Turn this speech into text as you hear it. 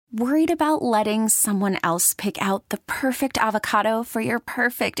Worried about letting someone else pick out the perfect avocado for your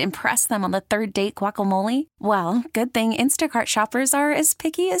perfect impress them on the third date guacamole? Well, good thing Instacart shoppers are as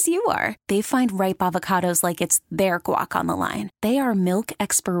picky as you are. They find ripe avocados like it's their guac on the line. They are milk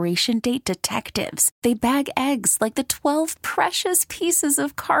expiration date detectives. They bag eggs like the 12 precious pieces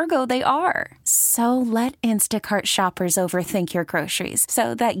of cargo they are. So let Instacart shoppers overthink your groceries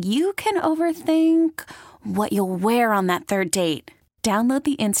so that you can overthink what you'll wear on that third date. Download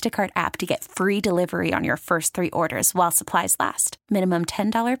the Instacart app to get free delivery on your first 3 orders while supplies last. Minimum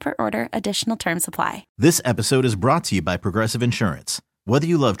 $10 per order. Additional terms apply. This episode is brought to you by Progressive Insurance. Whether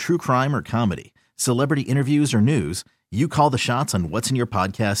you love true crime or comedy, celebrity interviews or news, you call the shots on what's in your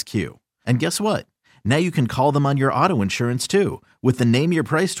podcast queue. And guess what? Now you can call them on your auto insurance too with the Name Your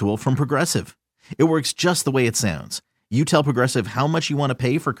Price tool from Progressive. It works just the way it sounds. You tell Progressive how much you want to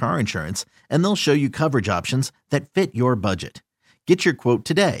pay for car insurance, and they'll show you coverage options that fit your budget. Get your quote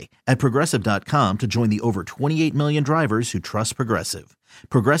today at Progressive.com to join the over 28 million drivers who trust Progressive.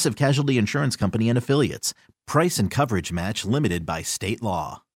 Progressive Casualty Insurance Company and Affiliates. Price and coverage match limited by state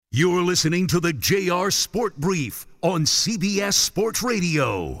law. You're listening to the JR Sport Brief on CBS Sports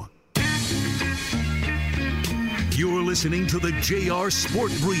Radio. You're listening to the JR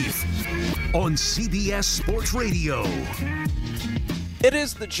Sport Brief on CBS Sports Radio. It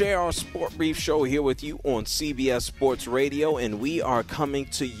is the JR Sport Brief Show here with you on CBS Sports Radio, and we are coming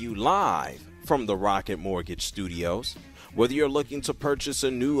to you live from the Rocket Mortgage Studios. Whether you're looking to purchase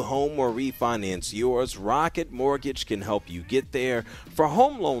a new home or refinance yours, Rocket Mortgage can help you get there. For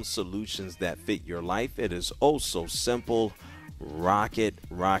home loan solutions that fit your life, it is oh so simple. Rocket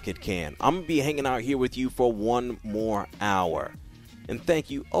can. I'm going to be hanging out here with you for one more hour. And thank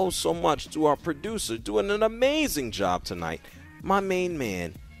you oh so much to our producer doing an amazing job tonight, my main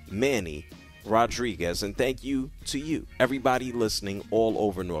man, Manny Rodriguez. And thank you to you, everybody listening all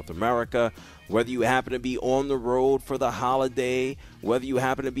over North America. Whether you happen to be on the road for the holiday, whether you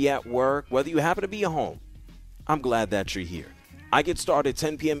happen to be at work, whether you happen to be at home, I'm glad that you're here. I get started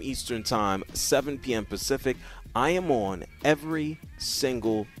 10 p.m. Eastern Time, 7 p.m. Pacific. I am on every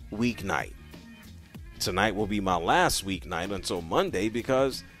single weeknight. Tonight will be my last weeknight until Monday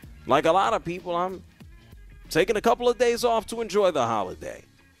because, like a lot of people, I'm taking a couple of days off to enjoy the holiday.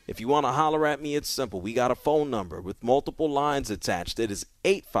 If you want to holler at me, it's simple. We got a phone number with multiple lines attached. It is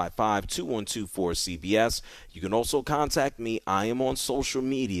 855-2124-CBS. You can also contact me. I am on social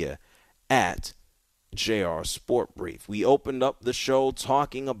media at JR Sport Brief. We opened up the show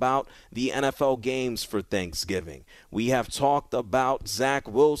talking about the NFL games for Thanksgiving. We have talked about Zach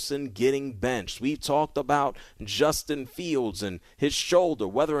Wilson getting benched. We've talked about Justin Fields and his shoulder,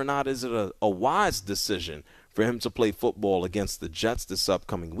 whether or not is it a wise decision for him to play football against the Jets this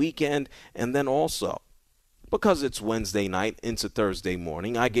upcoming weekend. And then also, because it's Wednesday night into Thursday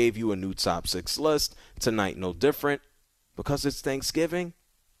morning, I gave you a new top 6 list. Tonight, no different. Because it's Thanksgiving,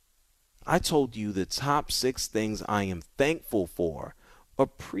 I told you the top 6 things I am thankful for,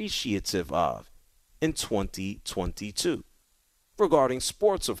 appreciative of in 2022. Regarding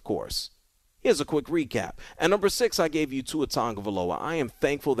sports, of course. Here's a quick recap. At number 6, I gave you Tua Tagovailoa. I am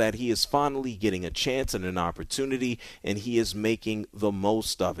thankful that he is finally getting a chance and an opportunity, and he is making the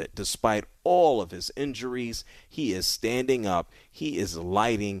most of it. Despite all of his injuries, he is standing up. He is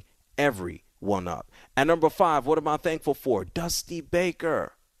lighting everyone up. At number 5, what am I thankful for? Dusty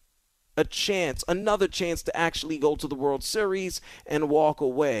Baker. Another chance to actually go to the World Series and walk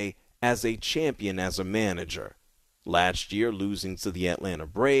away as a champion, as a manager. Last year, losing to the Atlanta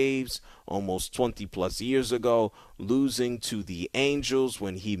Braves, almost 20-plus years ago, losing to the Angels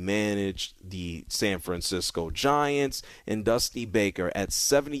when he managed the San Francisco Giants. And Dusty Baker, at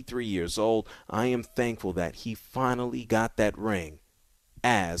 73 years old, I am thankful that he finally got that ring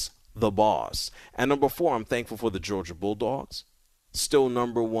as the boss. At number 4, I'm thankful for the Georgia Bulldogs. Still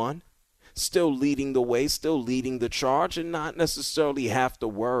number 1. Still leading the way, still leading the charge, and not necessarily have to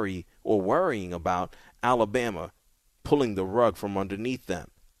worry or worrying about Alabama pulling the rug from underneath them.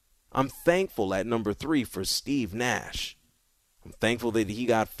 I'm thankful at number 3 for Steve Nash. I'm thankful that he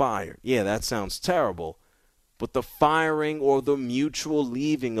got fired. Yeah, that sounds terrible, but the firing or the mutual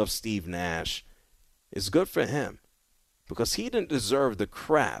leaving of Steve Nash is good for him because he didn't deserve the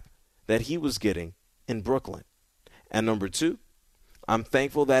crap that he was getting in Brooklyn. At number 2, I'm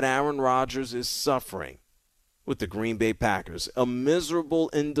thankful that Aaron Rodgers is suffering with the Green Bay Packers, a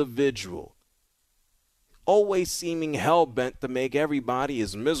miserable individual, always seeming hell-bent to make everybody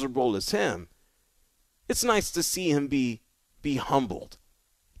as miserable as him. It's nice to see him be humbled,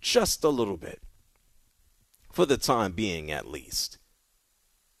 just a little bit, for the time being at least.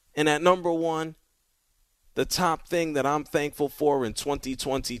 And at number 1, the top thing that I'm thankful for in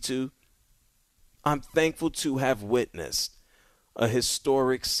 2022, I'm thankful to have witnessed a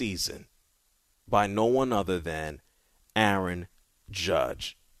historic season by no one other than Aaron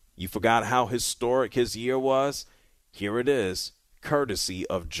Judge. You forgot how historic his year was? Here it is, courtesy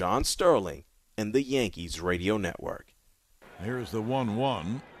of John Sterling and the Yankees Radio Network. Here's the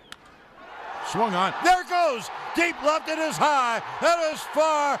 1-1. Swung on. There it goes. Deep left. It is high. It is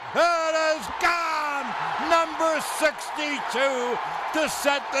far. It is gone. Number 62 to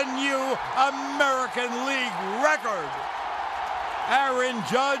set the new American League record. Aaron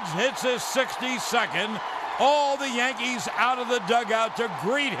Judge hits his 62nd. All the Yankees out of the dugout to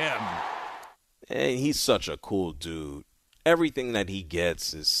greet him. And he's such a cool dude. Everything that he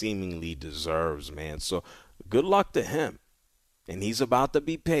gets is seemingly deserves, man. So good luck to him. And he's about to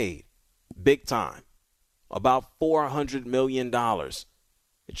be paid big time, about $400 million.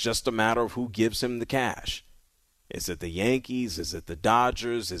 It's just a matter of who gives him the cash. Is it the Yankees? Is it the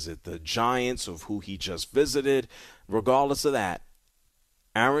Dodgers? Is it the Giants of who he just visited? Regardless of that,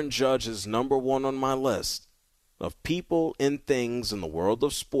 Aaron Judge is number one on my list of people and things in the world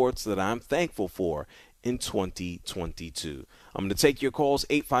of sports that I'm thankful for in 2022. I'm going to take your calls,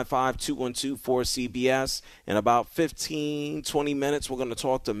 855-212-4CBS. In about 15, 20 minutes, we're going to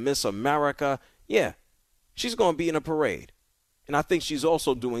talk to Miss America. Yeah, she's going to be in a parade. And I think she's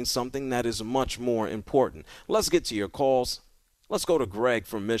also doing something that is much more important. Let's get to your calls. Let's go to Greg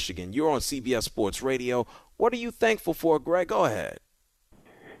from Michigan. You're on CBS Sports Radio. What are you thankful for, Greg? Go ahead.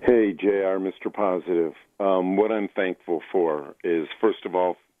 Hey, JR, Mr. Positive. What I'm thankful for is, first of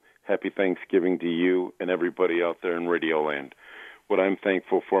all, happy Thanksgiving to you and everybody out there in Radio Land. What I'm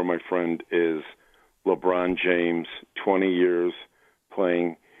thankful for, my friend, is LeBron James, 20 years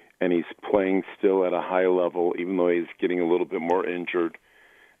playing, and he's playing still at a high level, even though he's getting a little bit more injured.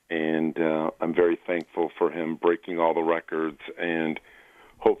 And I'm very thankful for him breaking all the records and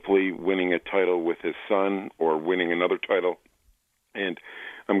hopefully winning a title with his son or winning another title. And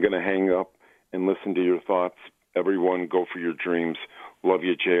I'm going to hang up and listen to your thoughts. Everyone, go for your dreams. Love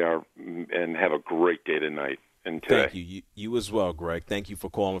you, JR, and have a great day tonight and today. Thank you. You as well, Greg. Thank you for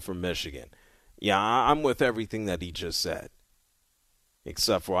calling from Michigan. Yeah, I'm with everything that he just said,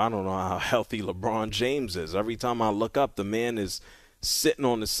 except for I don't know how healthy LeBron James is. Every time I look up, the man is sitting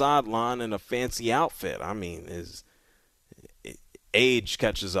on the sideline in a fancy outfit. I mean, his age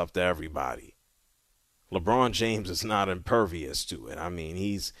catches up to everybody. LeBron James is not impervious to it. I mean,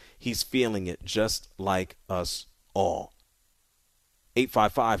 he's feeling it just like us all.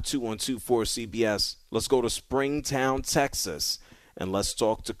 855-212-4CBS. Let's go to Springtown, Texas, and let's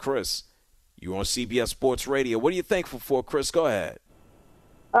talk to Chris. You're on CBS Sports Radio. What are you thankful for, Chris? Go ahead.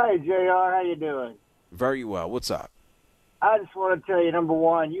 Hi, JR. How you doing? Very well. What's up? I just want to tell you, number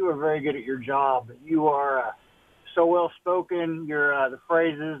one, you are very good at your job. You are so well-spoken. The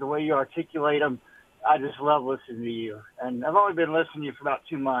phrases, the way you articulate them, I just love listening to you. And I've only been listening to you for about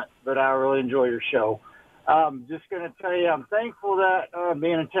 2 months, but I really enjoy your show. Just going to tell you, I'm thankful that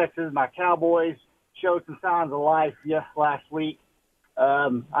being in Texas, my Cowboys showed some signs of life last week.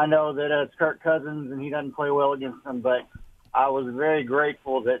 I know that it's Kirk Cousins, and he doesn't play well against them, but I was very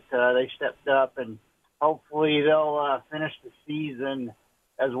grateful that they stepped up, and hopefully they'll finish the season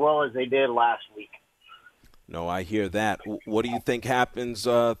as well as they did last week. No, I hear that. What do you think happens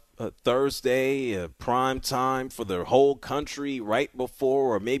Thursday, prime time for the whole country, right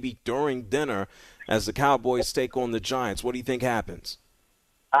before or maybe during dinner as the Cowboys take on the Giants? What do you think happens?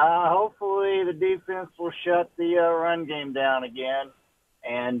 Hopefully the defense will shut the run game down again,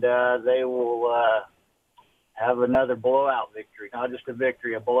 and they will have another blowout victory. Not just a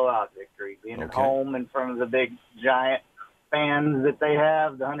victory, a blowout victory. Being at home in front of the big Giant fans that they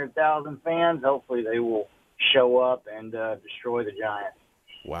have, the 100,000 fans, hopefully they will show up and destroy the Giants.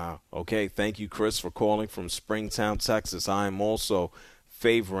 Wow. Okay, thank you, Chris, for calling from Springtown, Texas. I am also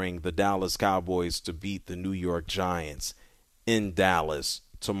favoring the Dallas Cowboys to beat the New York Giants in Dallas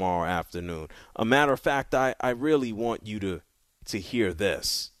tomorrow afternoon. A matter of fact, I really want you to hear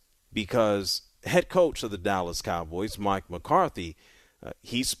this, because head coach of the Dallas Cowboys, Mike McCarthy,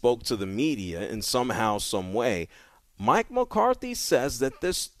 he spoke to the media in somehow, some way. Mike McCarthy says that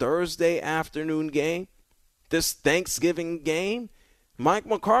this Thursday afternoon game, this Thanksgiving game, Mike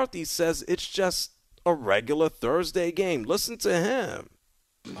McCarthy says it's just a regular Thursday game. Listen to him.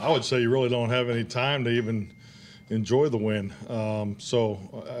 I would say you really don't have any time to even enjoy the win.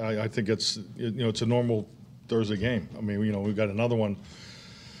 So I think it's a normal Thursday game. I mean, we've got another one,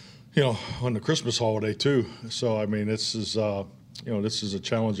 on the Christmas holiday too. So I mean, this is a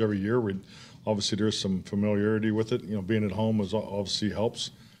challenge every year. Obviously there's some familiarity with it. Being at home obviously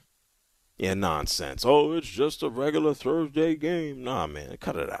helps. Yeah, nonsense. Oh, it's just a regular Thursday game. Nah, man,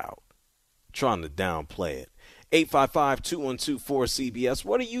 cut it out. Trying to downplay it. 855-212-4CBS.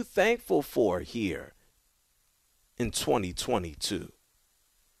 What are you thankful for here in 2022?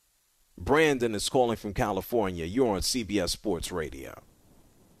 Brandon is calling from California. You're on CBS Sports Radio.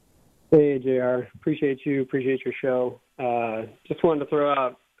 Hey, JR. Appreciate you. Appreciate your show. Just wanted to throw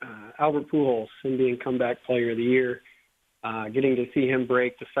out Albert Pujols, him being comeback player of the year. Getting to see him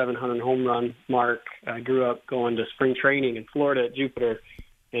break the 700 home run mark. I grew up going to spring training in Florida at Jupiter,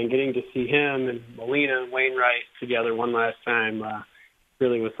 and getting to see him and Molina and Wainwright together one last time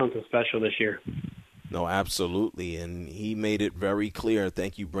really was something special this year. No, absolutely, and he made it very clear.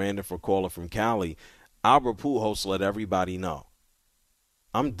 Thank you, Brandon, for calling from Cali. Albert Pujols let everybody know,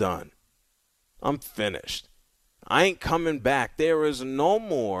 I'm done. I'm finished. I ain't coming back. There is no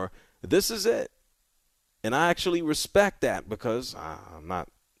more. This is it. And I actually respect that because I'm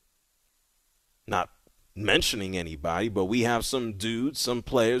not mentioning anybody, but we have some dudes, some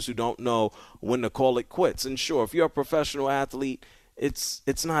players who don't know when to call it quits. And sure, if you're a professional athlete,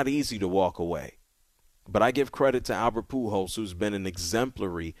 it's not easy to walk away. But I give credit to Albert Pujols, who's been an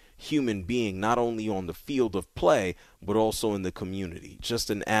exemplary human being, not only on the field of play, but also in the community.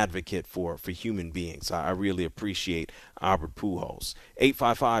 Just an advocate for human beings. I really appreciate Albert Pujols.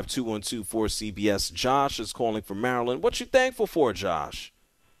 855-212-4CBS. Josh is calling from Maryland. What you thankful for, Josh?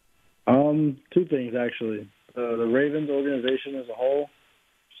 Two things, actually. The Ravens organization as a whole,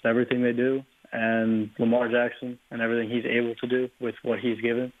 just everything they do, and Lamar Jackson and everything he's able to do with what he's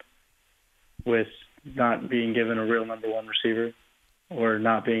given, with not being given a real number one receiver or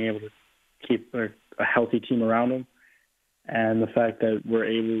not being able to keep a healthy team around him, and the fact that we're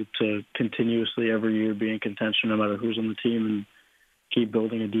able to continuously every year be in contention no matter who's on the team and keep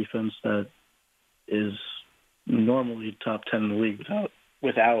building a defense that is normally top 10 in the league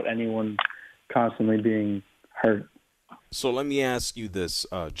without anyone constantly being hurt. So let me ask you this,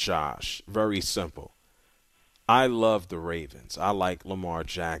 Josh. Very simple. I love the Ravens. I like Lamar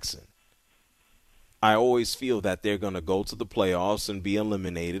Jackson. I always feel that they're going to go to the playoffs and be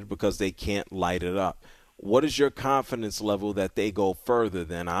eliminated because they can't light it up. What is your confidence level that they go further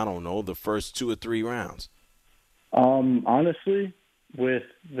than, I don't know, the first 2 or 3 rounds? Honestly, with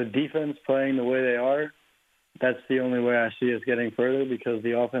the defense playing the way they are, that's the only way I see us getting further, because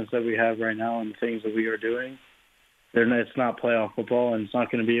the offense that we have right now and the things that we are doing, it's not playoff football, and it's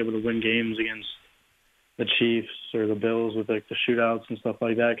not going to be able to win games against the Chiefs or the Bills with like the shootouts and stuff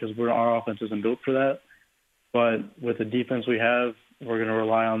like that, because our offense isn't built for that. But with the defense we have, we're going to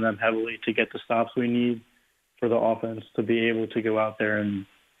rely on them heavily to get the stops we need for the offense to be able to go out there and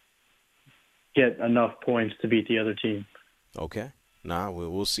get enough points to beat the other team. Okay.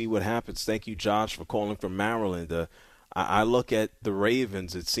 We'll see what happens. Thank you, Josh, for calling from Maryland. I look at the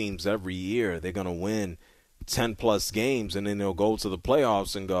Ravens, it seems every year they're going to win 10-plus games, and then they'll go to the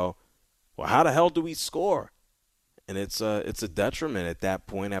playoffs and go, well, how the hell do we score? And it's a detriment at that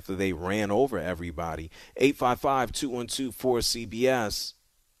point after they ran over everybody. 855-212-4CBS.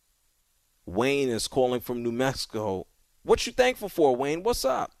 Wayne is calling from New Mexico. What you thankful for, Wayne? What's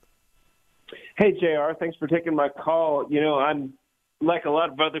up? Hey, JR, thanks for taking my call. You know, I'm like a lot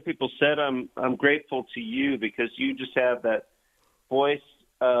of other people said, I'm grateful to you because you just have that voice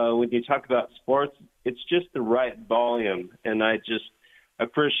when you talk about sports. It's just the right volume, and I just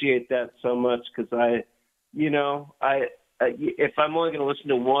appreciate that so much because if I'm only going to listen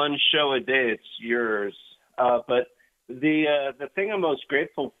to one show a day, it's yours. But the thing I'm most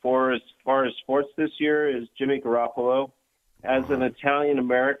grateful for as far as sports this year is Jimmy Garoppolo. As an Italian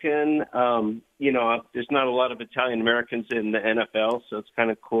American, there's not a lot of Italian Americans in the NFL, so it's kind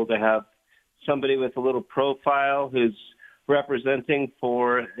of cool to have somebody with a little profile who's representing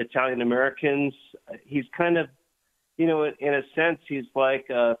for Italian Americans. He's kind of, in a sense, he's like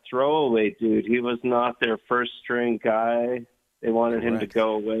a throwaway dude. He was not their first string guy. They wanted him to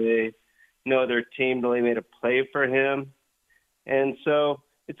go away. No other team really made a play for him. And so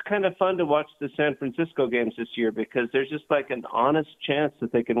it's kind of fun to watch the San Francisco games this year because there's just like an honest chance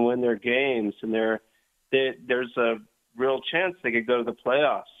that they can win their games, and there's a real chance they could go to the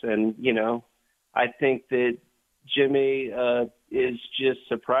playoffs. And, I think that Jimmy is just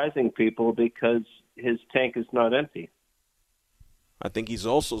surprising people because his tank is not empty. I think he's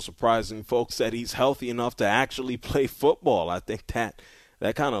also surprising folks that he's healthy enough to actually play football. I think that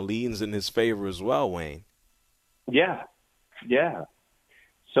kind of leans in his favor as well, Wayne. Yeah.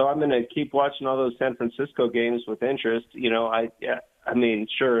 So I'm going to keep watching all those San Francisco games with interest.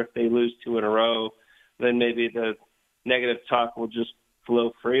 Sure, if they lose 2 in a row, then maybe the negative talk will just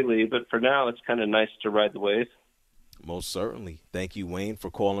flow freely. But for now, it's kind of nice to ride the wave. Most certainly. Thank you, Wayne, for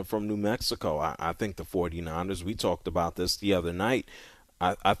calling from New Mexico. I think the 49ers, we talked about this the other night,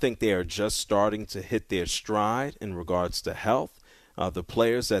 I think they are just starting to hit their stride in regards to health. The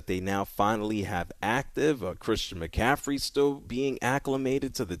players that they now finally have active, Christian McCaffrey still being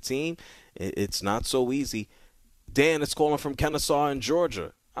acclimated to the team. It's not so easy. Dan is calling from Kennesaw in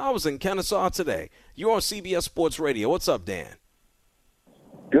Georgia. I was in Kennesaw today. You're on CBS Sports Radio. What's up, Dan?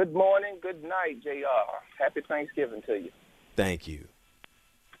 Good morning, good night, JR. Happy Thanksgiving to you. Thank you.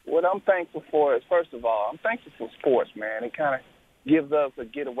 What I'm thankful for is, first of all, I'm thankful for sports, man. It kind of gives us a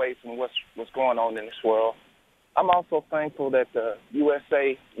getaway from what's going on in this world. I'm also thankful that the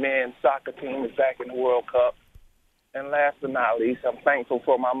USA men's soccer team is back in the World Cup. And last but not least, I'm thankful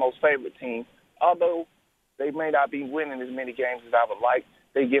for my most favorite team. Although they may not be winning as many games as I would like,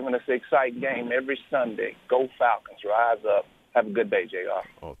 they're giving us an exciting game every Sunday. Go Falcons, rise up. Have a good day, JR.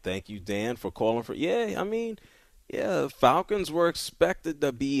 Oh, thank you, Dan, for calling for. Falcons were expected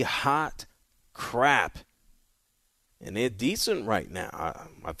to be hot crap. And they're decent right now.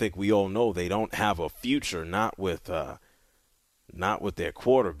 I think we all know they don't have a future, not with their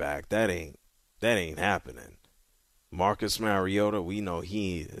quarterback. That ain't happening. Marcus Mariota, we know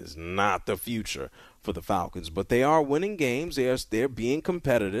he is not the future for the Falcons, but they are winning games. They're being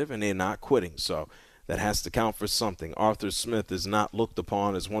competitive and they're not quitting. So that has to count for something. Arthur Smith is not looked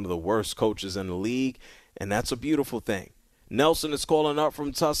upon as one of the worst coaches in the league, and that's a beautiful thing. Nelson is calling up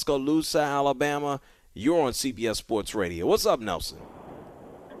from Tuscaloosa, Alabama. You're on CBS Sports Radio. What's up, Nelson?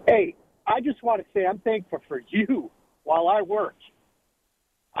 Hey, I just want to say I'm thankful for you while I work.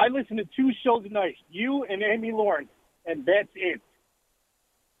 I listen to 2 shows a night, you and Amy Lawrence, and that's it.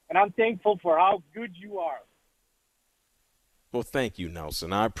 And I'm thankful for how good you are. Well, thank you,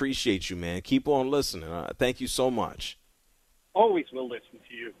 Nelson. I appreciate you, man. Keep on listening. Thank you so much. Always will listen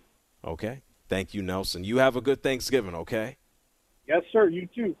to you. Okay. Thank you, Nelson. You have a good Thanksgiving, okay? Yes, sir. You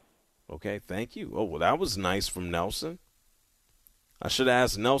too. Okay, thank you. Oh, well, that was nice from Nelson. I should have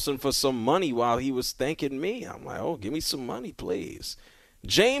asked Nelson for some money while he was thanking me. I'm like, oh, give me some money, please.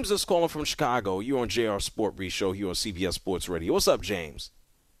 James is calling from Chicago. You're on JR Sport Brief Show here on CBS Sports Radio. What's up, James?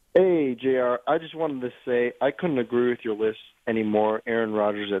 Hey, JR. I just wanted to say I couldn't agree with your list anymore. Aaron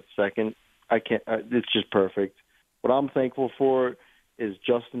Rodgers at second. I can't. It's just perfect. What I'm thankful for is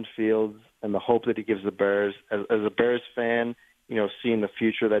Justin Fields and the hope that he gives the Bears. As a Bears fan, you know, seeing the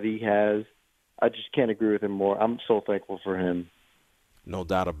future that he has, I just can't agree with him more. I'm so thankful for him. No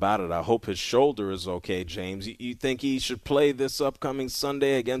doubt about it. I hope his shoulder is okay, James. You think he should play this upcoming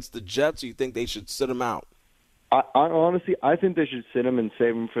Sunday against the Jets, or you think they should sit him out? I honestly, I think they should sit him and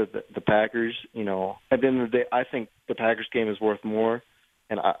save him for the Packers. You know, at the end of the day, I think the Packers game is worth more.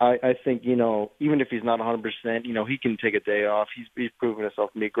 And I think, you know, even if he's not 100%, you know, he can take a day off. He's proven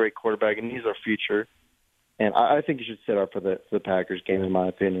himself to be a great quarterback, and he's our future. And I think he should sit out for the Packers game, in my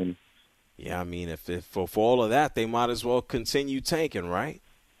opinion. Yeah, I mean, if for all of that, they might as well continue tanking, right?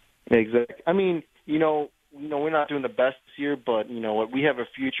 Exactly. I mean, you know, we're not doing the best this year, but, you know what, we have a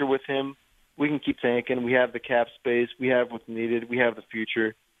future with him. We can keep tanking. We have the cap space. We have what's needed. We have the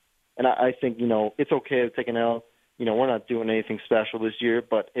future. And I think, you know, it's okay to take an L. You know, we're not doing anything special this year.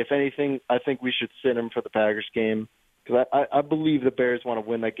 But if anything, I think we should sit him for the Packers game because I believe the Bears want to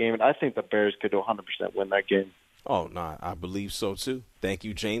win that game, and I think the Bears could 100% win that game. Oh, no, I believe so, too. Thank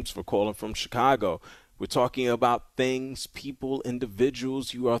you, James, for calling from Chicago. We're talking about things, people,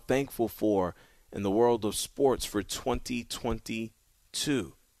 individuals you are thankful for in the world of sports for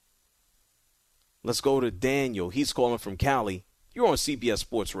 2022. Let's go to Daniel. He's calling from Cali. You're on CBS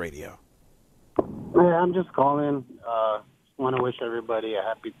Sports Radio. Yeah, I'm just calling. Want to wish everybody a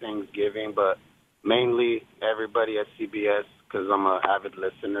happy Thanksgiving, but mainly everybody at CBS because I'm an avid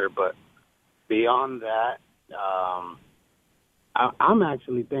listener. But beyond that, I'm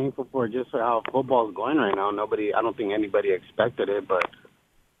actually thankful for how football is going right now. I don't think anybody expected it, but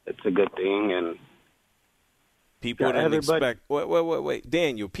it's a good thing. And people didn't expect. Wait,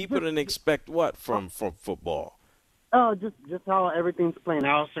 Daniel. People didn't expect what from football? Oh, just how everything's playing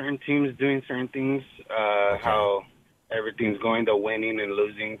out. Certain teams doing certain things. How everything's going, the winning and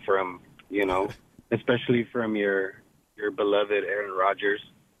losing from, you know, especially from your beloved Aaron Rodgers.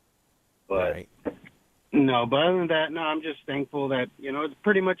 But right. No, but other than that, no, I'm just thankful that, you know, it's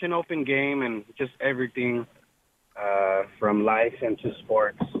pretty much an open game and just everything from life into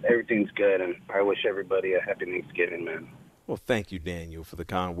sports. Everything's good, and I wish everybody a happy Thanksgiving, man. Well, thank you, Daniel, for the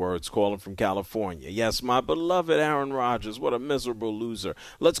kind words calling from California. Yes, my beloved Aaron Rodgers, what a miserable loser.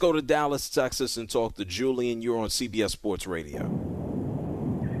 Let's go to Dallas, Texas, and talk to Julian. You're on CBS Sports Radio.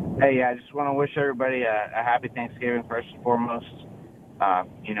 Hey, I just want to wish everybody a happy Thanksgiving first and foremost.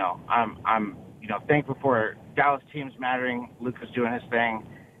 You know, I'm thankful for Dallas teams mattering. Luka's doing his thing.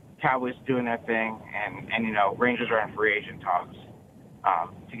 Cowboys doing their thing. And Rangers are in free agent talks.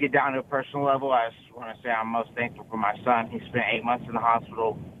 To get down to a personal level, I just want to say I'm most thankful for my son. He spent 8 months in the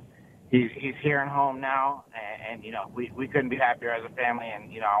hospital. He's here and home now. And we couldn't be happier as a family.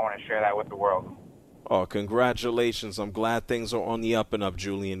 And, I want to share that with the world. Oh, congratulations. I'm glad things are on the up and up,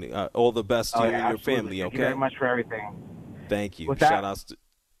 Julian. All the best to you and your family, okay? Thank you very much for everything. Thank you. Shout-outs to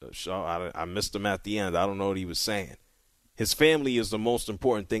I missed him at the end. I don't know what he was saying. His family is the most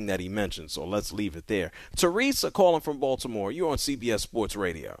important thing that he mentioned, so let's leave it there. Teresa calling from Baltimore. You're on CBS Sports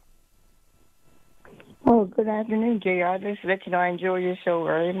Radio. Oh, good afternoon, JR. Just to let you know I enjoy your show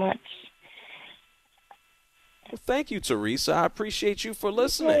very much. Well, thank you, Teresa. I appreciate you for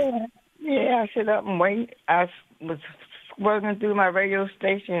listening. Yeah, I sit up and wait. I was working through my radio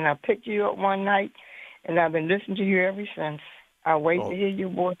station, and I picked you up one night, and I've been listening to you ever since. I wait to hear your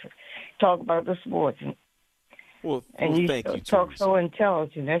voice talk about the sports. Well, you thank you, talk Teresa. so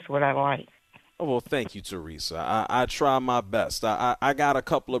intelligent. That's what I like. Oh, well, thank you, Teresa. I try my best. I got a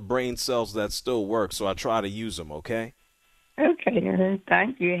couple of brain cells that still work, so I try to use them, okay? Okay,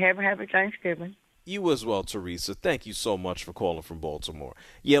 thank you. Have a happy Thanksgiving. You as well, Teresa. Thank you so much for calling from Baltimore.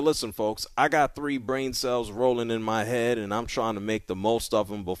 Yeah, listen, folks, I got 3 brain cells rolling in my head, and I'm trying to make the most of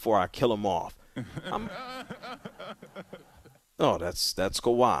them before I kill them off. Oh, that's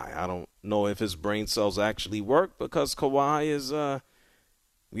Kawhi. I don't know if his brain cells actually work because Kawhi is,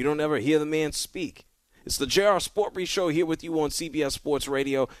 we don't ever hear the man speak. It's the JR Sport Brief Show here with you on CBS Sports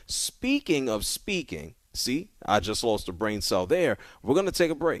Radio. Speaking of speaking, see, I just lost a brain cell there. We're going to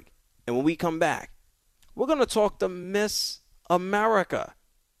take a break. And when we come back, we're going to talk to Miss America.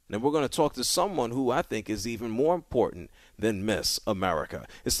 And we're going to talk to someone who I think is even more important than Miss America.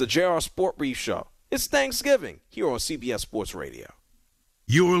 It's the JR Sport Brief Show. It's Thanksgiving here on CBS Sports Radio.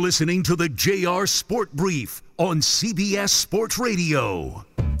 You're listening to the JR Sport Brief on CBS Sports Radio.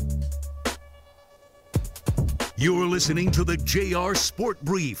 You're listening to the JR Sport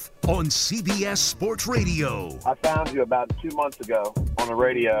Brief on CBS Sports Radio. I found you about 2 months ago on the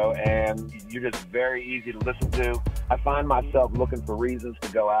radio, and you're just very easy to listen to. I find myself looking for reasons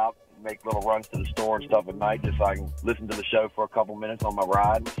to go out, make little runs to the store and stuff at night just so I can listen to the show for a couple minutes on my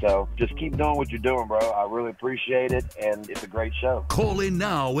ride. So just keep doing what you're doing, bro. I really appreciate it, and it's a great show. Call in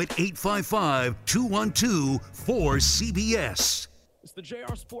now at 855-212-4CBS. It's the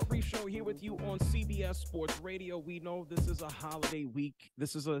JR Sport Brief Show here with you on CBS Sports Radio. We know this is a holiday week.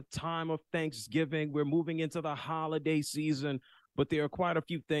 This is a time of Thanksgiving. We're moving into the holiday season, but there are quite a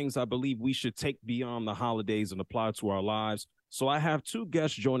few things I believe we should take beyond the holidays and apply to our lives. So I have 2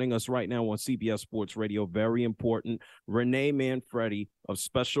 guests joining us right now on CBS Sports Radio. Very important. Renee Manfredi of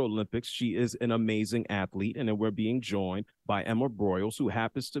Special Olympics. She is an amazing athlete. And then we're being joined by Emma Broyles, who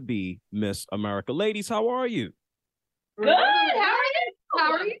happens to be Miss America. Ladies, how are you? Good. How are you?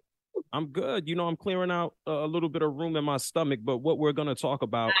 How are you? I'm good. I'm clearing out a little bit of room in my stomach, but what we're going to talk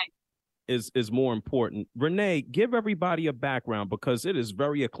about is more important. Renee, give everybody a background because it is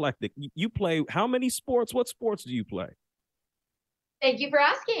very eclectic. You play how many sports? What sports do you play? Thank you for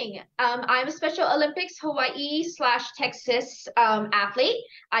asking. I'm a Special Olympics Hawaii/Texas athlete.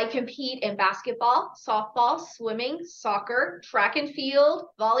 I compete in basketball, softball, swimming, soccer, track and field,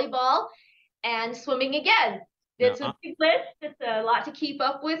 volleyball, and swimming again. It's a big list. It's a lot to keep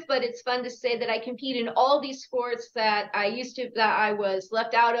up with, but it's fun to say that I compete in all these sports that I was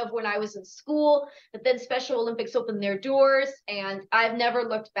left out of when I was in school, but then Special Olympics opened their doors, and I've never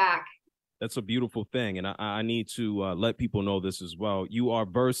looked back. That's a beautiful thing, and I need to let people know this as well. You are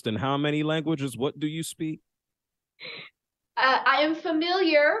versed in how many languages? What do you speak? I am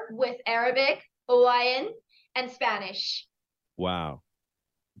familiar with Arabic, Hawaiian, and Spanish. Wow.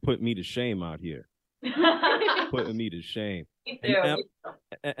 Put me to shame out here. Putting me to shame.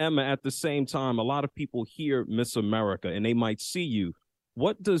 Emma, at the same time, a lot of people hear Miss America, and they might see you.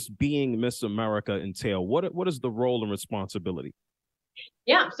 What does being Miss America entail? What is the role and responsibility?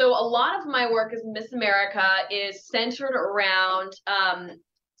 Yeah, so a lot of my work as Miss America is centered around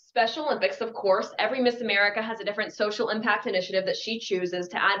Special Olympics, of course. Every Miss America has a different social impact initiative that she chooses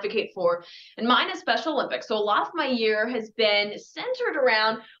to advocate for, and mine is Special Olympics. So a lot of my year has been centered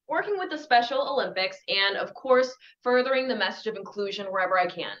around working with the Special Olympics and, of course, furthering the message of inclusion wherever I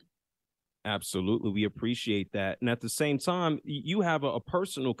can. Absolutely. We appreciate that. And at the same time, you have a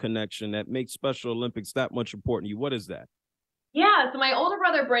personal connection that makes Special Olympics that much important to you. What is that? Yeah, so my older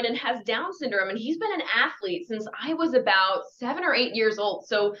brother Brendan has Down syndrome, and he's been an athlete since I was about 7 or 8 years old.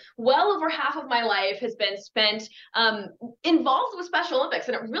 So well over half of my life has been spent involved with Special Olympics,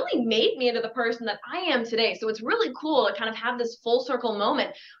 and it really made me into the person that I am today. So it's really cool to kind of have this full circle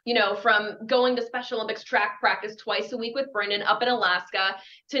moment, from going to Special Olympics track practice twice a week with Brendan up in Alaska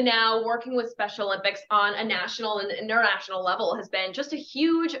to now working with Special Olympics on a national and international level has been just a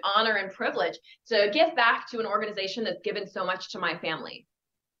huge honor and privilege to give back to an organization that's given so much to my family.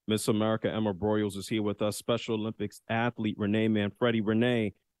 Miss America Emma Broyles is here with us, Special Olympics athlete Renee Manfredi.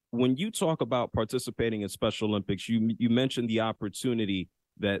 Renee, when you talk about participating in Special Olympics, you mentioned the opportunity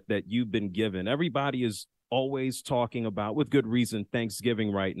that you've been given. Everybody is always talking about, with good reason,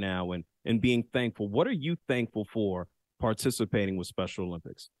 Thanksgiving right now and being thankful. What are you thankful for participating with Special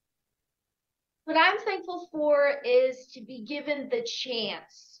Olympics? What I'm thankful for is to be given the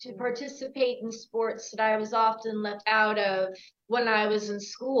chance to participate in sports that I was often left out of when I was in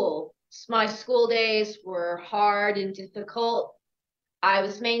school. My school days were hard and difficult. I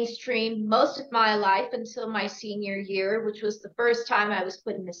was mainstream most of my life until my senior year, which was the first time I was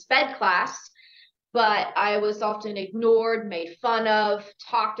put in a SPED class. But I was often ignored, made fun of,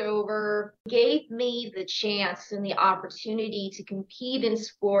 talked over. Gave me the chance and the opportunity to compete in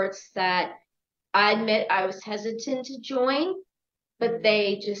sports that I admit I was hesitant to join, but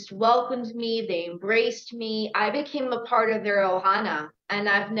they just welcomed me. They embraced me. I became a part of their ohana, and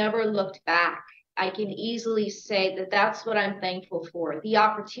I've never looked back. I can easily say that that's what I'm thankful for, the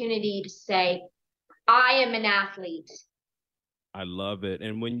opportunity to say, I am an athlete. I love it.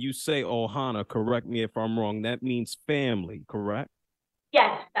 And when you say ohana, correct me if I'm wrong, that means family, correct?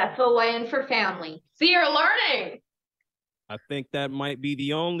 Yes, that's Hawaiian for family. See, you're learning. I think that might be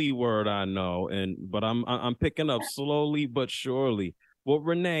the only word I know, but I'm picking up slowly but surely. Well,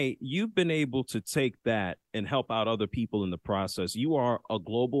 Renee, you've been able to take that and help out other people in the process. You are a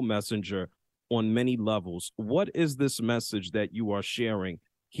global messenger on many levels. What is this message that you are sharing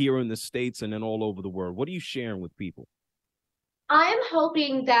here in the States and then all over the world? What are you sharing with people? I'm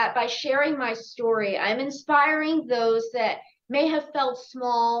hoping that by sharing my story, I'm inspiring those that may have felt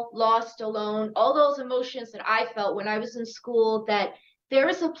small, lost, alone, all those emotions that I felt when I was in school, that there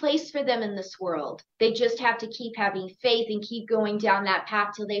is a place for them in this world. They just have to keep having faith and keep going down that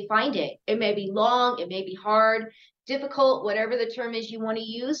path till they find it. It may be long, it may be hard, difficult, whatever the term is you want to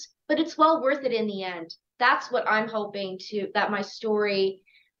use, but it's well worth it in the end. That's what I'm hoping that my story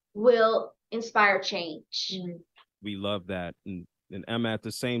will inspire change. We love that. And Emma, at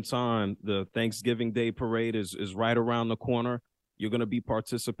the same time, the Thanksgiving Day parade is right around the corner. You're going to be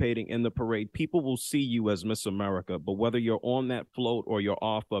participating in the parade. People will see you as Miss America, but whether you're on that float or you're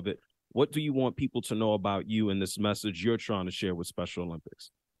off of it, what do you want people to know about you and this message you're trying to share with Special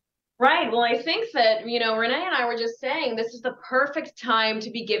Olympics? Right. Well, I think that, Renee and I were just saying this is the perfect time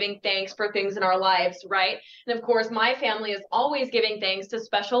to be giving thanks for things in our lives, right? And of course, my family is always giving thanks to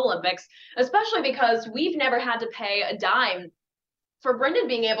Special Olympics, especially because we've never had to pay a dime for Brendan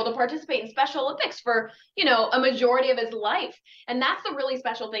being able to participate in Special Olympics for, a majority of his life. And that's the really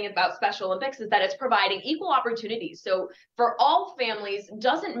special thing about Special Olympics, is that it's providing equal opportunities. So for all families,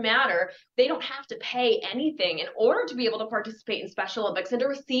 doesn't matter, they don't have to pay anything in order to be able to participate in Special Olympics and to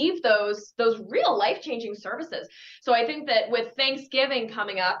receive those real life-changing services. So I think that with Thanksgiving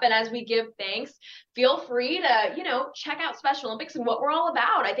coming up, and as we give thanks, feel free to, check out Special Olympics and what we're all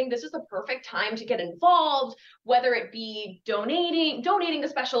about. I think this is the perfect time to get involved, whether it be donating to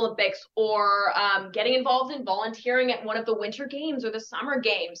Special Olympics or getting involved in volunteering at one of the Winter Games or the Summer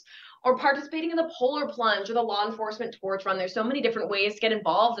Games, or participating in the Polar Plunge or the Law Enforcement Torch Run. There's so many different ways to get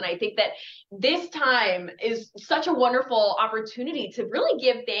involved. And I think that this time is such a wonderful opportunity to really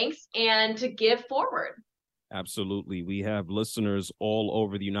give thanks and to give forward. Absolutely. We have listeners all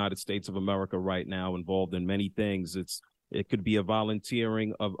over the United States of America right now involved in many things. It could be a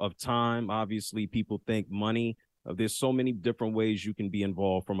volunteering of time. Obviously, people think money. There's so many different ways you can be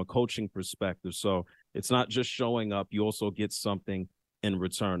involved from a coaching perspective. So it's not just showing up. You also get something in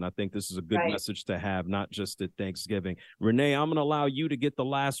return. I think this is a good message to have, not just at Thanksgiving. Renee, I'm going to allow you to get the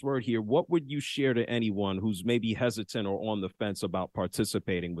last word here. What would you share to anyone who's maybe hesitant or on the fence about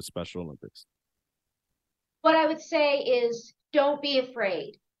participating with Special Olympics? What I would say is, don't be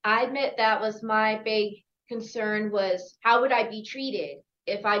afraid. I admit that was my big concern, was how would I be treated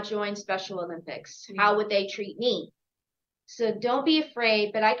if I joined Special Olympics? How would they treat me? So don't be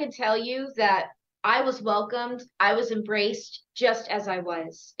afraid, but I can tell you that I was welcomed. I was embraced just as I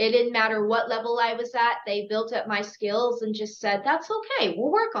was. It didn't matter what level I was at. They built up my skills and just said, that's okay,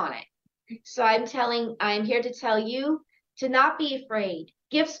 we'll work on it. So I'm here to tell you to not be afraid.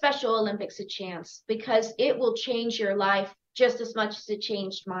 Give Special Olympics a chance, because it will change your life just as much as it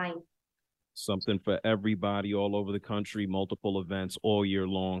changed mine. Something for everybody all over the country, multiple events all year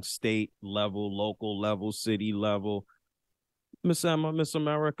long, state level, local level, city level. Miss Emma, Miss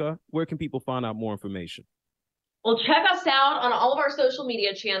America, where can people find out more information? Well, check us out on all of our social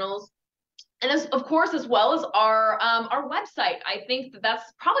media channels. And of course, as well as our website. I think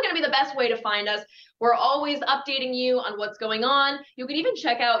that's probably going to be the best way to find us. We're always updating you on what's going on. You can even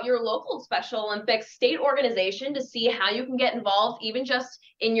check out your local Special Olympics state organization to see how you can get involved, even just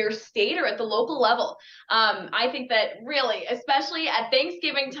in your state or at the local level. I think that really, especially at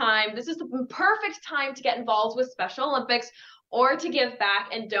Thanksgiving time, this is the perfect time to get involved with Special Olympics or to give back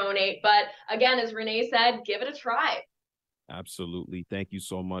and donate. But again, as Renee said, give it a try. Absolutely. Thank you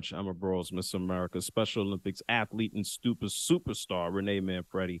so much, Emma Burrows, Miss America, Special Olympics athlete and superstar Renee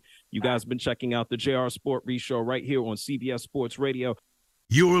Manfredi. You guys been checking out the JR Sport Brief Show right here on CBS Sports Radio.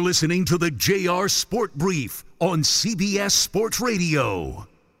 You're listening to the JR Sport Brief on CBS Sports Radio.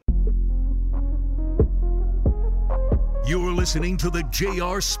 You're listening to the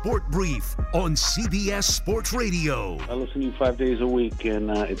JR Sport Brief on CBS Sports Radio. I listen to you 5 days a week, and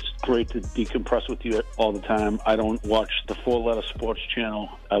it's great to decompress with you all the time. I don't watch the four-letter sports channel.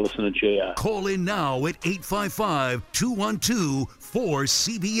 I listen to JR. Call in now at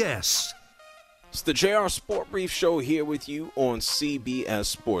 855-212-4CBS. It's the JR Sport Brief Show here with you on CBS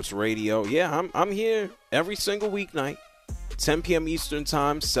Sports Radio. Yeah, I'm here every single weeknight, 10 p.m. Eastern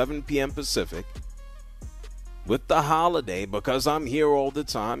Time, 7 p.m. Pacific. With the holiday, because I'm here all the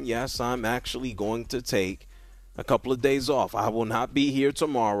time, yes, I'm actually going to take a couple of days off. I will not be here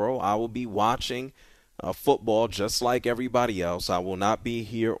tomorrow. I will be watching football just like everybody else. I will not be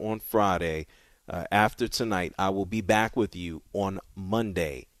here on Friday. After tonight, I will be back with you on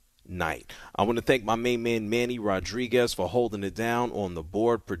Monday night. I want to thank my main man, Manny Rodriguez, for holding it down on the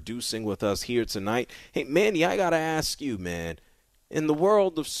board, producing with us here tonight. Hey, Manny, I got to ask you, man. In the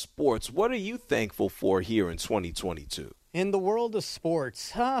world of sports, what are you thankful for here in 2022? In the world of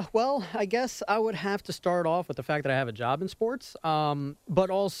sports, well, I guess I would have to start off with the fact that I have a job in sports. But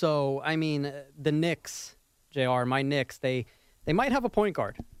also, I mean, the Knicks, JR, my Knicks, they might have a point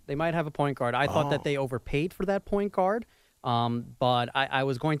guard. They might have a point guard. I thought that they overpaid for that point guard. But I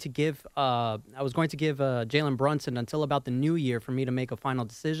was going to give Jalen Brunson until about the new year for me to make a final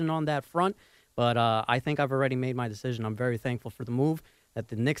decision on that front. But I think I've already made my decision. I'm very thankful for the move that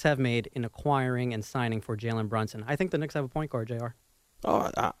the Knicks have made in acquiring and signing for Jalen Brunson. I think the Knicks have a point guard, JR. Oh,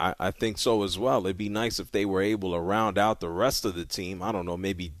 I think so as well. It'd be nice if they were able to round out the rest of the team. I don't know,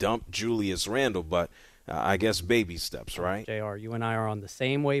 maybe dump Julius Randle, but I guess baby steps, right? JR, you and I are on the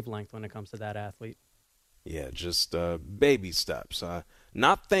same wavelength when it comes to that athlete. Yeah, just baby steps.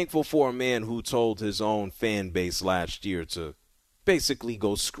 Not thankful for a man who told his own fan base last year to basically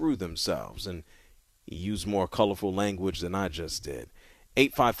go screw themselves, and he used more colorful language than I just did.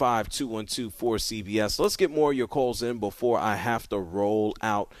 855-212-4CBS. Let's get more of your calls in before I have to roll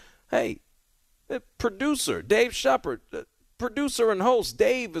out. Hey, producer Dave Shepard, producer and host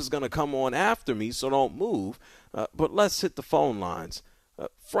Dave is going to come on after me, so don't move. But let's hit the phone lines.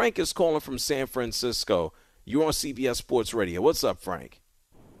 Frank is calling from San Francisco. You're on CBS Sports Radio. What's up, Frank?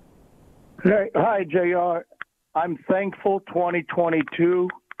 Hey, hi, JR. I'm thankful 2022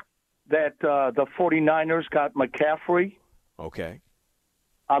 that the 49ers got McCaffrey. Okay.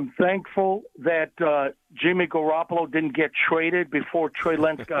 I'm thankful that Jimmy Garoppolo didn't get traded before Trey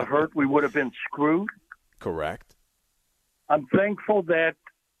Lance got hurt. We would have been screwed. Correct. I'm thankful that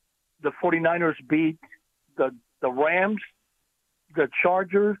the 49ers beat the Rams, the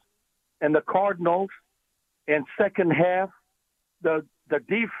Chargers, and the Cardinals. And second half, the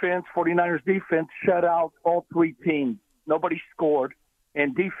defense, 49ers defense, shut out all three teams. Nobody scored.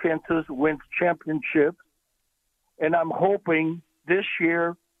 And defenses wins championships. And I'm hoping this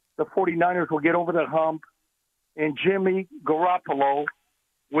year the 49ers will get over the hump and Jimmy Garoppolo,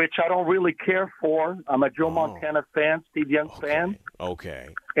 which I don't really care for. I'm a Joe Montana fan, Steve Young fan. Okay.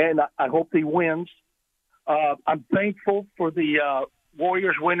 And I hope he wins. I'm thankful for the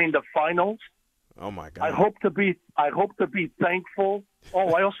Warriors winning the finals. Oh my God! I hope to be thankful.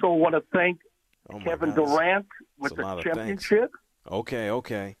 Oh, I also want to thank Kevin Durant with the championship.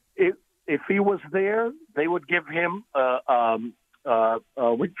 Okay. If he was there, they would give him what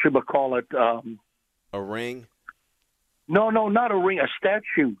should we call it? A ring? No, not a ring. A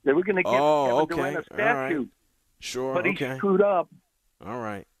statue. They were going to give Kevin Durant a statue. Right. Sure. But he screwed up. All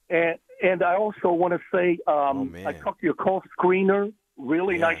right. And I also want to say I talked to your call screener.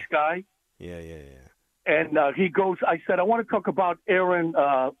 Really nice guy. Yeah. And he goes, I said, I want to talk about Aaron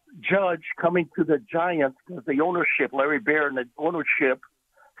Judge coming to the Giants because the ownership, Larry Bear and the ownership,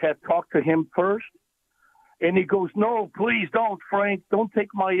 had talked to him first. And he goes, no, please don't, Frank. Don't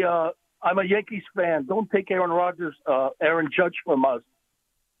take my I'm a Yankees fan. Don't take Aaron Aaron Judge from us.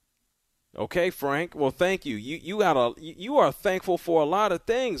 Okay, Frank. Well, thank you. You are thankful for a lot of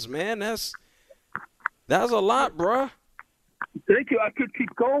things, man. That's a lot, bruh. Thank you. I could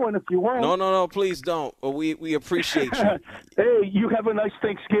keep going if you want. No, please don't. We appreciate you. Hey, you have a nice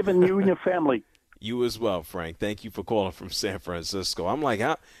Thanksgiving, you and your family. You as well, Frank. Thank you for calling from San Francisco. I'm like,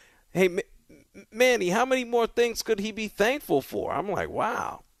 hey, Manny, how many more things could he be thankful for? I'm like,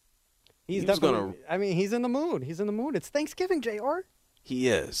 wow. He's definitely. I mean, he's in the mood. He's in the mood. It's Thanksgiving, JR. He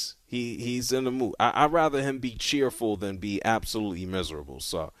is. He's in the mood. I'd rather him be cheerful than be absolutely miserable.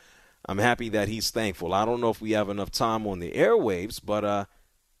 So I'm happy that he's thankful. I don't know if we have enough time on the airwaves, but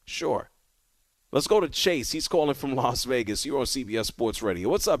sure. Let's go to Chase. He's calling from Las Vegas. You're on CBS Sports Radio.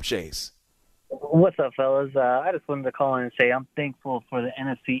 What's up, Chase? What's up, fellas? I just wanted to call in and say I'm thankful for the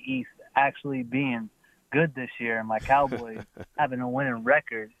NFC East actually being good this year and my Cowboys having a winning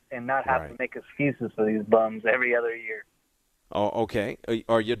record and not having to make excuses for these bums every other year. Oh, okay.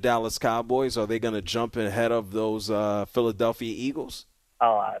 Are your Dallas Cowboys, are they going to jump ahead of those Philadelphia Eagles?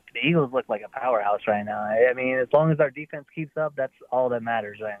 Oh, the Eagles look like a powerhouse right now. I mean, as long as our defense keeps up, that's all that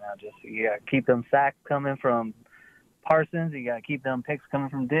matters right now. Just you got to keep them sacks coming from Parsons. You got to keep them picks coming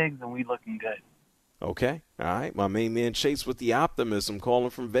from Diggs, and we looking good. Okay. All right. My main man Chase with the optimism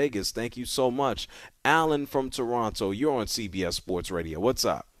calling from Vegas. Thank you so much. Alan from Toronto. You're on CBS Sports Radio. What's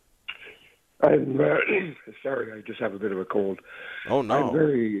up? I'm sorry. I just have a bit of a cold. Oh, no. I'm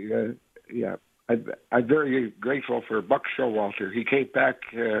very, I'm very grateful for Buck Showalter. He came back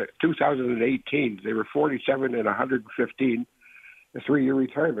 2018. They were 47 and 115, a 3-year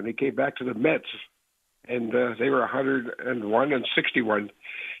retirement. He came back to the Mets, and they were 101 and 61.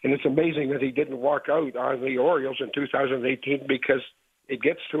 And it's amazing that he didn't walk out on the Orioles in 2018 because it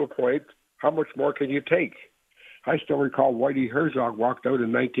gets to a point, how much more can you take? I still recall Whitey Herzog walked out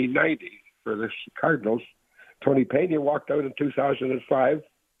in 1990 for the Cardinals. Tony Pena walked out in 2005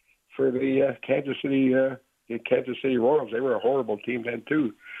 for the Kansas City Royals. They were a horrible team then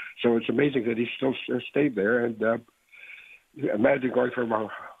too. So it's amazing that he still stayed there. And imagine going from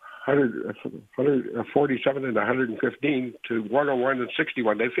 147 and 115 to 101 and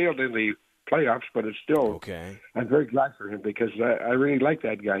 61. They failed in the playoffs, but it's still okay. I'm very glad for him because I really like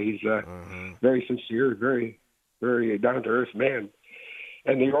that guy. He's very sincere, very, very down-to-earth man.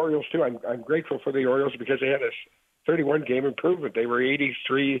 And the Orioles, too. I'm grateful for the Orioles because they had a 31-game improvement. They were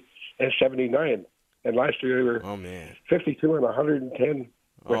 83 and 79. And last year they were 52 and 110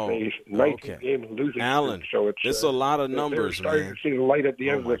 with a 19-game losing Alan, streak. So it's a lot of numbers, they're starting man. to see the light at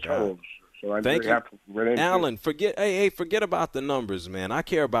the end of the tunnel. So I'm very happy for them. Alan, forget about the numbers, man. I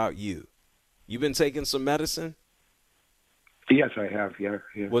care about you. You been taking some medicine? Yes, I have. Yeah.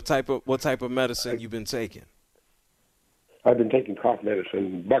 What type of medicine you been taking? I've been taking cough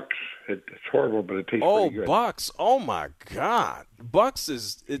medicine. Bucks. It's horrible, but it tastes pretty good. Oh, Bucks. Oh, my God. Bucks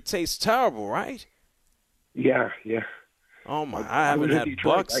it tastes terrible, right? Yeah. Oh, my. I haven't had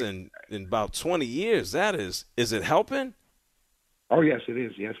Bucks in about 20 years. Is it helping? Oh, yes, it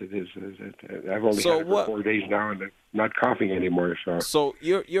is. Yes, it is. I've only had it for 4 days now, and I'm not coughing anymore. So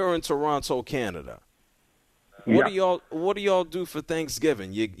you're in Toronto, Canada. What do y'all do for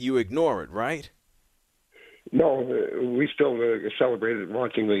Thanksgiving? You ignore it, right? No, we still celebrated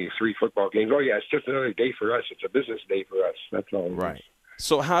watching the 3 football games. Oh yeah, it's just another day for us. It's a business day for us. That's all. Right.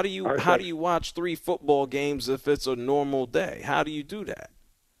 So how do you watch 3 football games if it's a normal day? How do you do that?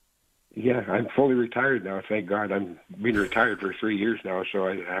 Yeah, I'm fully retired now. Thank God. I'm been retired for 3 years now, so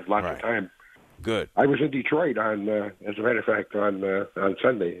I have lots of time. Good. I was in Detroit as a matter of fact, on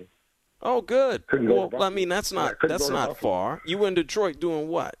Sunday. Oh, good. Well, I mean, that's not Buffalo. far. You were in Detroit doing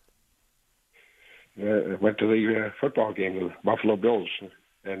what? Went to the football game with Buffalo Bills.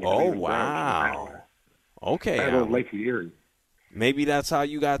 And wow. Okay. Battle of Lake Erie. Maybe that's how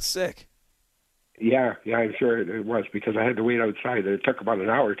you got sick. Yeah, I'm sure it was because I had to wait outside. It took about an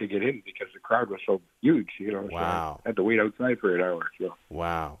hour to get in because the crowd was so huge, Wow. So I had to wait outside for an hour. So.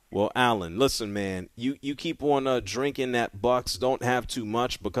 Wow. Well, Alan, listen, man, you keep on drinking that Bucks. Don't have too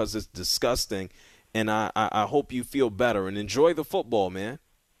much because it's disgusting. And I hope you feel better and enjoy the football, man.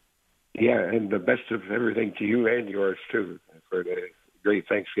 Yeah, and the best of everything to you and yours, too, for the great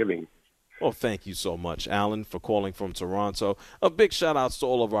Thanksgiving. Well, thank you so much, Alan, for calling from Toronto. A big shout-out to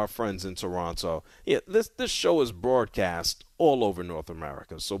all of our friends in Toronto. Yeah, this show is broadcast all over North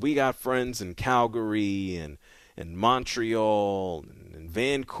America. So we got friends in Calgary and Montreal and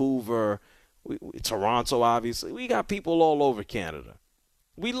Vancouver, Toronto, obviously. We got people all over Canada.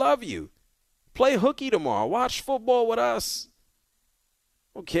 We love you. Play hooky tomorrow. Watch football with us.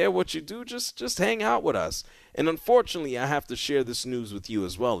 don't care what you do. Just hang out with us. And unfortunately, I have to share this news with you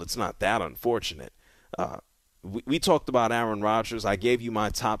as well. It's not that unfortunate. We talked about Aaron Rodgers. I gave you my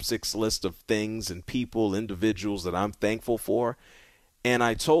top 6 list of things and people, individuals that I'm thankful for. And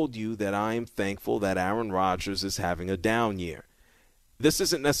I told you that I am thankful that Aaron Rodgers is having a down year. This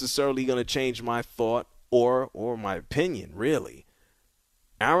isn't necessarily going to change my thought or my opinion, really.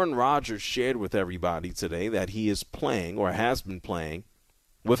 Aaron Rodgers shared with everybody today that he is playing or has been playing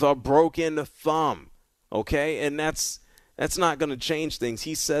with a broken thumb, okay? And that's not going to change things.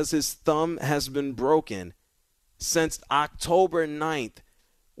 He says his thumb has been broken since October 9th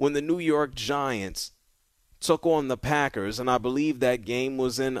when the New York Giants took on the Packers, and I believe that game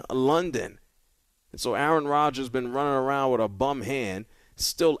was in London. And so Aaron Rodgers has been running around with a bum hand,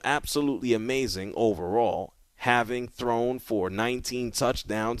 still absolutely amazing overall, having thrown for 19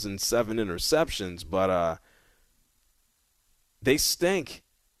 touchdowns and 7 interceptions, but they stink.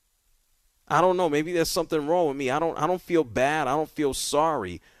 I don't know, maybe there's something wrong with me. I don't feel bad. I don't feel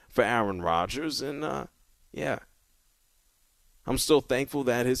sorry for Aaron Rodgers, and yeah. I'm still thankful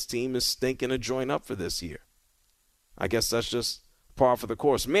that his team is stinking a joint up for this year. I guess that's just par for the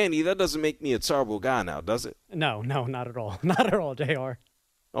course. Manny, that doesn't make me a terrible guy now, does it? No, not at all. Not at all, JR.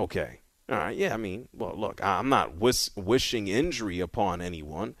 Okay. All right. Yeah, I mean, well, look, I'm not wishing injury upon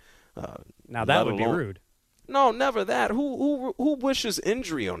anyone. Now that would be rude. No, never that. Who wishes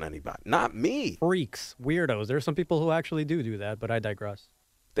injury on anybody? Not me. Freaks, weirdos. There are some people who actually do that, but I digress.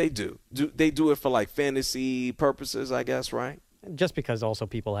 They do. They do it for like fantasy purposes, I guess, right? Just because also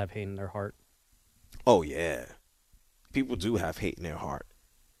people have hate in their heart. Oh, yeah. People do have hate in their heart.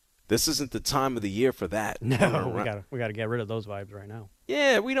 This isn't the time of the year for that. No, we gotta get rid of those vibes right now.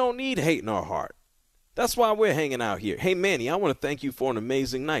 Yeah, we don't need hate in our heart. That's why we're hanging out here. Hey, Manny, I want to thank you for an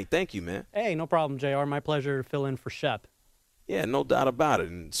amazing night. Thank you, man. Hey, no problem, JR. My pleasure to fill in for Shep. Yeah, no doubt about it.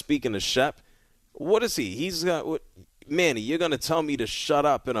 And speaking of Shep, what is he? He's got Manny, you're going to tell me to shut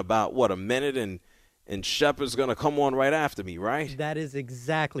up in about, a minute, and Shep is going to come on right after me, right? That is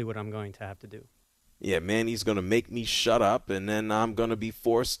exactly what I'm going to have to do. Yeah, Manny's going to make me shut up, and then I'm going to be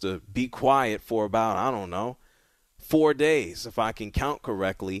forced to be quiet for about, 4 days, if I can count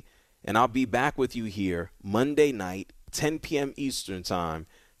correctly. And I'll be back with you here Monday night, 10 p.m. Eastern Time,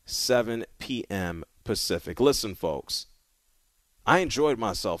 7 p.m. Pacific. Listen, folks, I enjoyed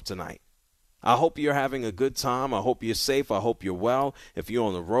myself tonight. I hope you're having a good time. I hope you're safe. I hope you're well. If you're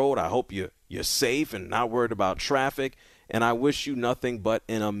on the road, I hope you're safe and not worried about traffic. And I wish you nothing but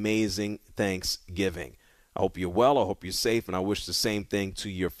an amazing Thanksgiving. I hope you're well. I hope you're safe. And I wish the same thing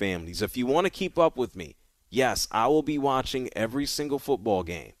to your families. If you want to keep up with me, yes, I will be watching every single football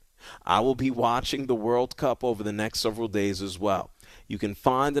game. I will be watching the World Cup over the next several days as well. You can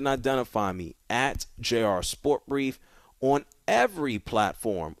find and identify me at JR Sport Brief on every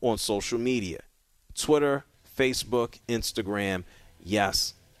platform on social media. Twitter, Facebook, Instagram.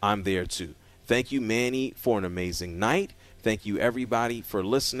 Yes, I'm there too. Thank you, Manny, for an amazing night. Thank you, everybody, for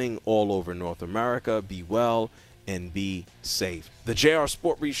listening all over North America. Be well and be safe. The JR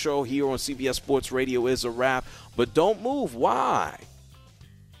Sport Brief Show here on CBS Sports Radio is a wrap, but don't move. Why?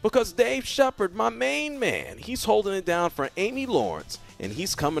 Because Dave Shepard, my main man, he's holding it down for Amy Lawrence, and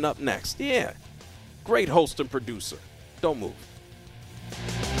he's coming up next. Yeah, great host and producer. Don't move.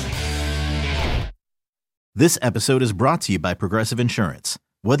 This episode is brought to you by Progressive Insurance.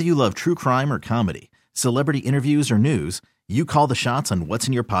 Whether you love true crime or comedy, celebrity interviews or news, you call the shots on what's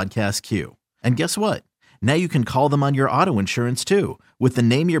in your podcast queue. And guess what? Now you can call them on your auto insurance too with the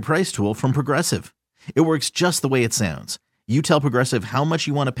Name Your Price tool from Progressive. It works just the way it sounds. You tell Progressive how much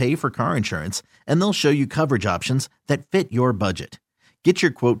you want to pay for car insurance, and they'll show you coverage options that fit your budget. Get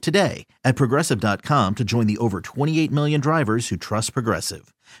your quote today at Progressive.com to join the over 28 million drivers who trust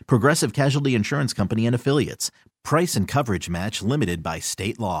Progressive. Progressive Casualty Insurance Company and Affiliates. Price and coverage match limited by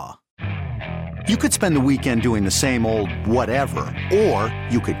state law. You could spend the weekend doing the same old whatever, or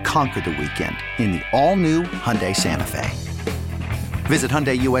you could conquer the weekend in the all-new Hyundai Santa Fe. Visit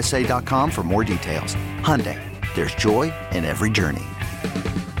HyundaiUSA.com for more details. Hyundai. There's joy in every journey.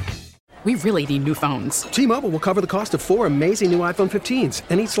 We really need new phones. T-Mobile will cover the cost of 4 amazing new iPhone 15s,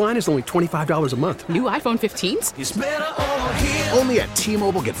 and each line is only $25 a month. New iPhone 15s? It's better over here. Only at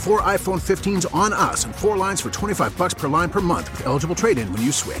T-Mobile, get 4 iPhone 15s on us and 4 lines for $25 per line per month with eligible trade-in when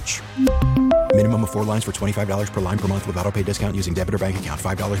you switch. Minimum of 4 lines for $25 per line per month with autopay discount using debit or bank account.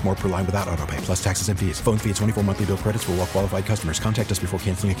 $5 more per line without autopay, plus taxes and fees. Phone fee at 24 monthly bill credits for well-qualified customers. Contact us before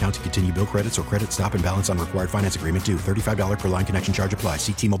canceling account to continue bill credits or credit stop and balance on required finance agreement due. $35 per line connection charge applies.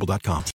 See T-Mobile.com.